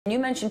You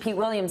mentioned Pete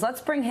Williams.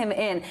 Let's bring him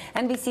in,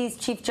 NBC's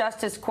Chief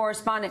Justice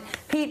correspondent.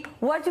 Pete,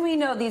 what do we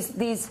know?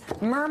 These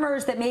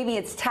murmurs that maybe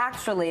it's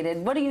tax-related,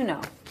 what do you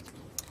know?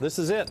 This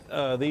is it.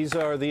 These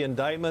are the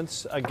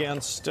indictments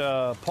against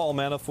Paul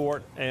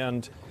Manafort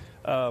and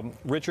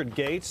Richard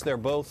Gates. They're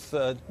both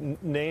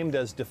named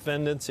as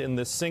defendants in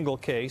this single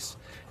case.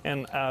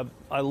 And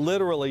I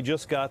literally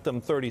just got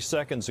them 30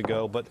 seconds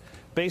ago. But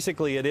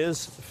basically, it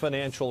is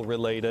financial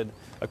related.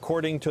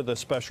 According to the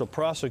special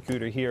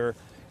prosecutor here,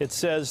 it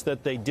says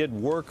that they did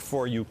work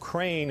for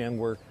Ukraine and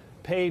were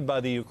paid by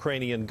the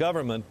Ukrainian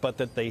government, but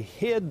that they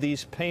hid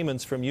these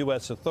payments from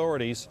U.S.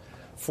 authorities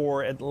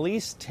for at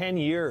least 10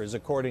 years,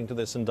 according to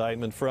this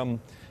indictment, from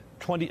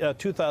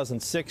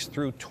 2006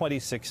 through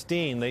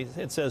 2016.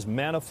 It says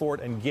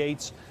Manafort and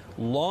Gates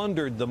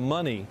laundered the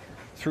money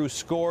through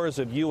scores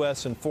of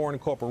U.S. and foreign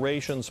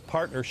corporations,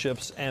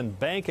 partnerships, and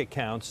bank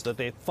accounts, that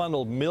they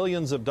funneled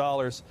millions of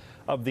dollars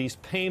of these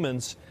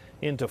payments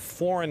into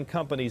foreign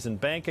companies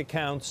and bank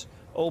accounts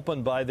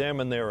opened by them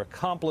and their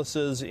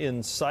accomplices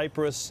in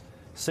Cyprus,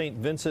 St.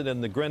 Vincent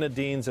and the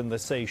Grenadines, and the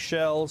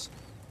Seychelles,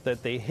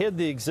 that they hid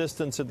the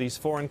existence of these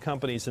foreign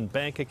companies and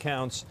bank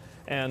accounts,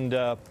 and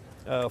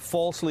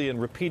falsely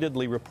and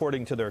repeatedly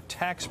reporting to their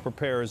tax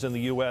preparers in the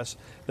U.S.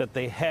 that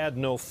they had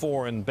no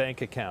foreign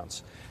bank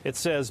accounts. It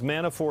says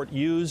Manafort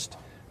used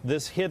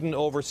this hidden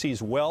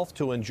overseas wealth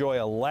to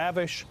enjoy a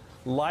lavish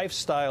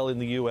lifestyle in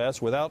the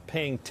U.S. without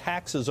paying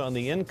taxes on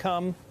the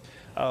income,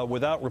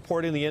 without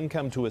reporting the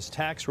income to his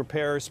tax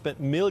preparers, spent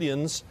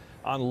millions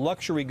on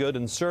luxury goods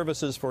and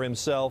services for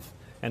himself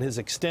and his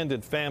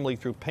extended family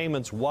through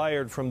payments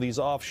wired from these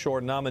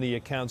offshore nominee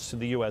accounts to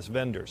the U.S.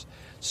 vendors.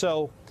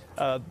 So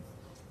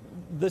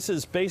this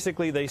is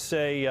basically, they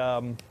say,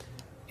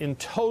 in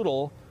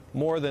total,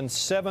 more than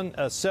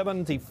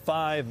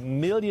 $75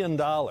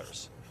 million,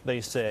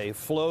 they say,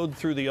 flowed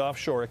through the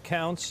offshore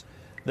accounts,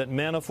 that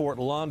Manafort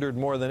laundered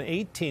more than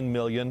 $18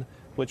 million,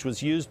 which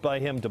was used by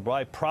him to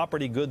buy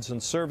property, goods,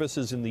 and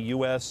services in the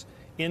U.S.,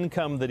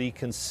 income that he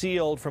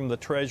concealed from the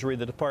Treasury,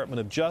 the Department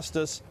of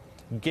Justice.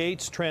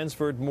 Gates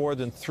transferred more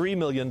than $3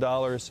 million,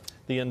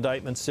 the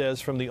indictment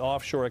says, from the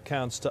offshore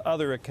accounts to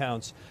other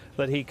accounts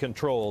that he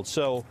controlled.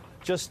 So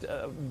just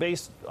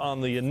based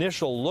on the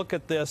initial look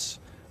at this,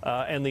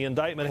 and the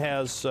indictment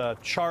has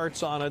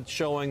charts on it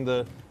showing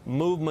the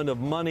movement of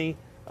money.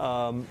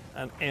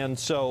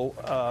 So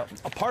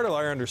a part of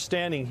our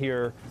understanding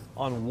here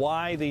on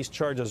why these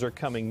charges are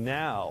coming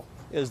now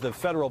is the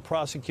federal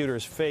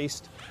prosecutors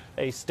faced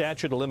a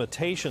statute of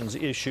limitations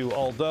issue,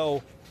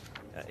 although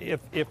if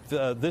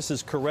this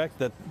is correct,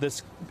 that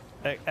this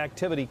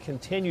activity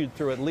continued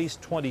through at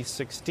least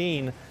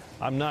 2016,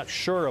 I'm not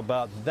sure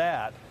about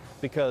that,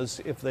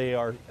 because if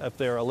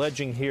they're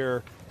alleging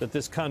here that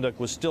this conduct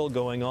was still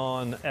going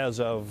on as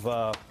of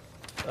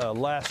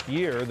last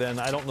year, then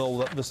I don't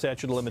know the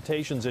statute of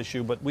limitations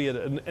issue, but we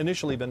had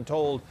initially been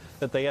told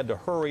that they had to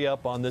hurry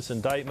up on this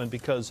indictment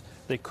because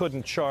they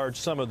couldn't charge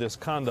some of this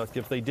conduct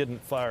if they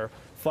didn't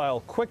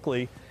file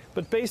quickly.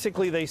 But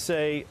basically they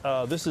say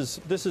this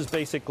is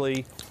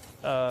basically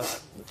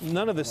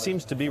none of this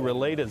seems to be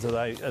related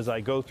as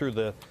I go through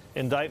the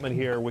indictment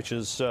here, which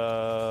is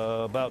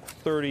about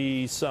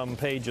 30-some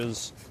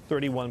pages,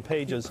 31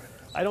 pages.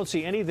 I don't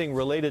see anything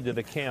related to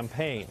the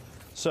campaign.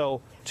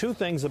 So two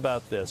things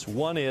about this.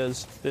 One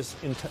is this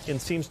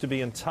seems to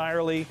be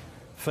entirely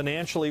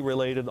financially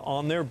related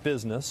on their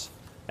business.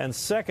 And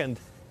second,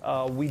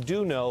 we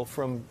do know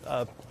from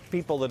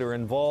people that are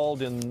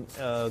involved in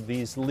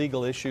these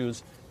legal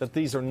issues that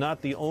these are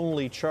not the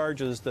only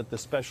charges that the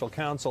special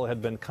counsel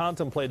had been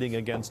contemplating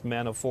against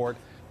Manafort,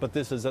 but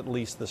this is at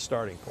least the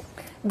starting point.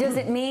 Does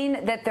it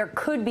mean that there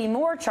could be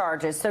more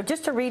charges? So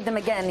just to read them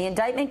again, the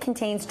indictment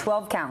contains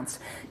 12 counts: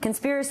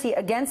 conspiracy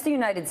against the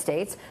United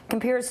States,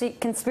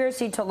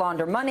 conspiracy to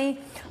launder money,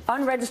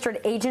 unregistered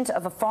agent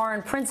of a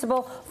foreign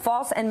principal,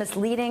 false and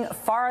misleading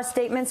FARA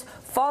statements,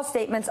 false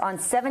statements on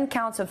 7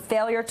 counts of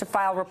failure to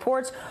file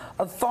reports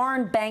of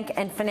foreign bank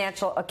and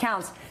financial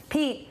accounts.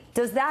 Pete,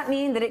 does that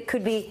mean that it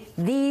could be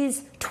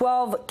these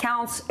 12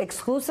 counts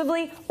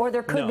exclusively, or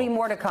there could be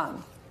more to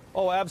come?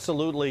 Oh,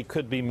 absolutely,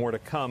 could be more to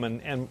come,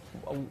 and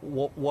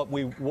what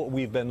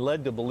we've been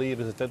led to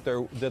believe is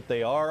that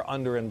they are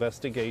under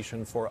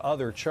investigation for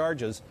other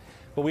charges,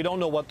 but we don't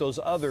know what those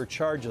other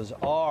charges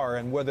are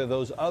and whether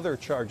those other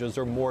charges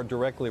are more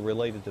directly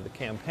related to the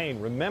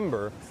campaign.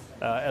 Remember,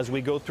 as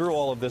we go through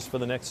all of this for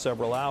the next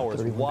several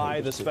hours,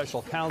 why the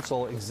special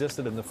counsel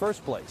existed in the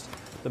first place.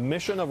 The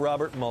mission of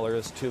Robert Mueller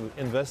is to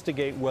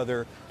investigate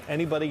whether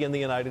anybody in the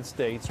United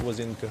States was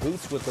in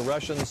cahoots with the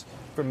Russians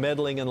for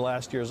meddling in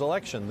last year's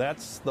election.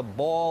 That's the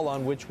ball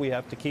on which we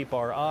have to keep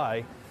our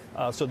eye.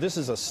 So this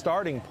is a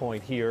starting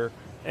point here,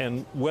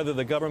 and whether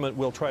the government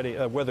will try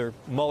to, whether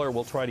Mueller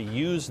will try to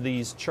use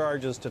these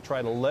charges to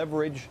try to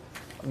leverage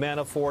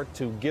Manafort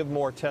to give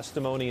more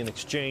testimony in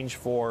exchange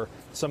for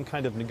some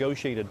kind of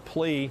negotiated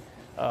plea,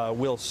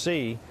 we'll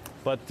see.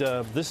 But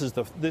this is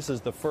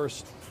the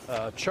first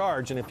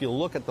charge, and if you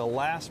look at the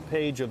last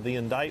page of the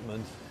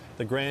indictment,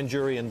 the grand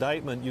jury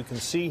indictment, you can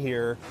see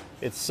here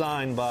it's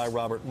signed by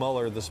Robert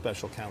Mueller, the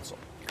special counsel.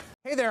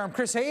 Hey there, I'm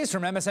Chris Hayes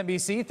from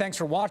MSNBC. Thanks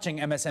for watching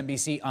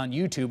MSNBC on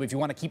YouTube. If you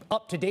want to keep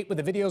up to date with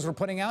the videos we're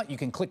putting out, you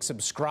can click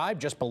subscribe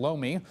just below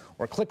me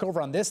or click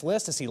over on this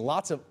list to see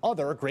lots of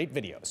other great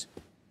videos.